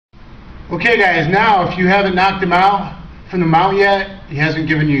Okay guys, now if you haven't knocked him out from the mount yet, he hasn't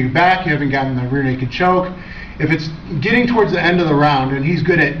given you your back, you haven't gotten the rear naked choke, if it's getting towards the end of the round and he's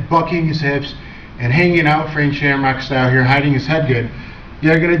good at bucking his hips and hanging out Frank Shamrock style here, hiding his head good,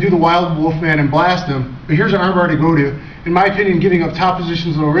 you're going to do the wild wolfman and blast him. But here's an armbar to go to. In my opinion, giving up top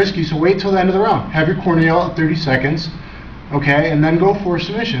position is a little risky, so wait till the end of the round. Have your corner yell at 30 seconds, okay, and then go for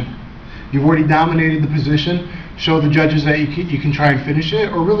submission. You've already dominated the position. Show the judges that you can try and finish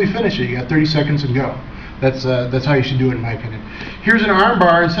it, or really finish it. You got 30 seconds and go. That's how you should do it, in my opinion. Here's an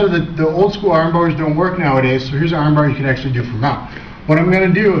armbar. Instead of the old school armbars don't work nowadays, so here's an armbar you can actually do from mount. What I'm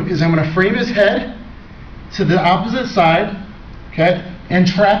going to do is I'm going to frame his head to the opposite side, okay, and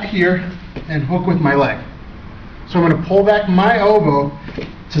trap here and hook with my leg. So I'm going to pull back my elbow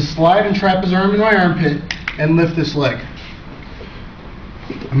to slide and trap his arm in my armpit and lift this leg.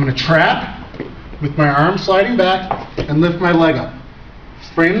 I'm going to trap with my arm sliding back and lift my leg up.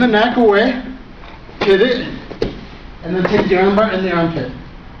 Frame the neck away, pivot, and then take the armbar and the armpit.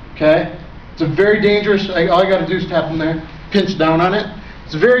 Okay? It's a very dangerous, all I got to do is tap him there, pinch down on it.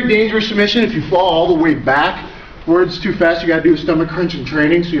 It's a very dangerous submission if you fall all the way back. Where it's too fast, you got to do a stomach crunch in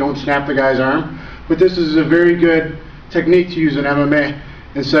training so you don't snap the guy's arm. But this is a very good technique to use in MMA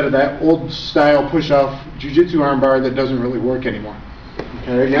instead of that old style push-off jiu-jitsu armbar that doesn't really work anymore.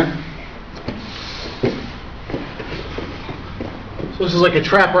 Okay, again. So this is like a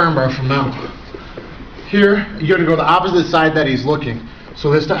trap armbar from mount. Here, you're going to go the opposite side that he's looking.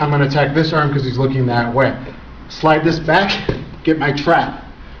 So this time I'm going to attack this arm because he's looking that way. Slide this back, get my trap,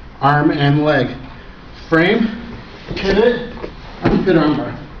 arm and leg. Frame, pivot, armpit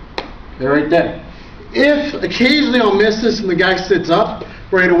armbar. Okay, right there. If occasionally I'll miss this and the guy sits up,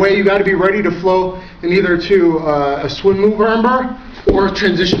 right away you got to be ready to flow in either to a swim move armbar or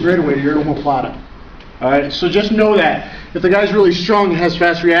transition right away to your omoplata. Alright, so just know that. If the guy's really strong and has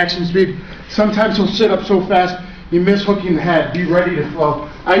fast reaction speed, sometimes he'll sit up so fast you miss hooking the head. Be ready to flow.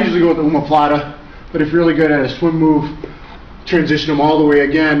 I usually go with the omoplata, but if you're really good at a swim move, transition him all the way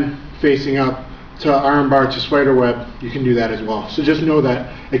again, facing up to armbar to spider web, you can do that as well. So just know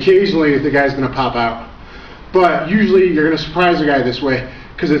that occasionally the guy's going to pop out. But usually you're going to surprise the guy this way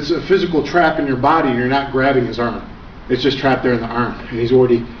because it's a physical trap in your body and you're not grabbing his arm. It's just trapped there in the arm and he's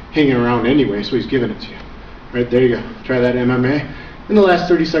already hanging around anyway, so he's giving it to you. Right, there you go. Try that MMA in the last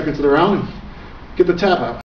 30 seconds of the round and get the tap out.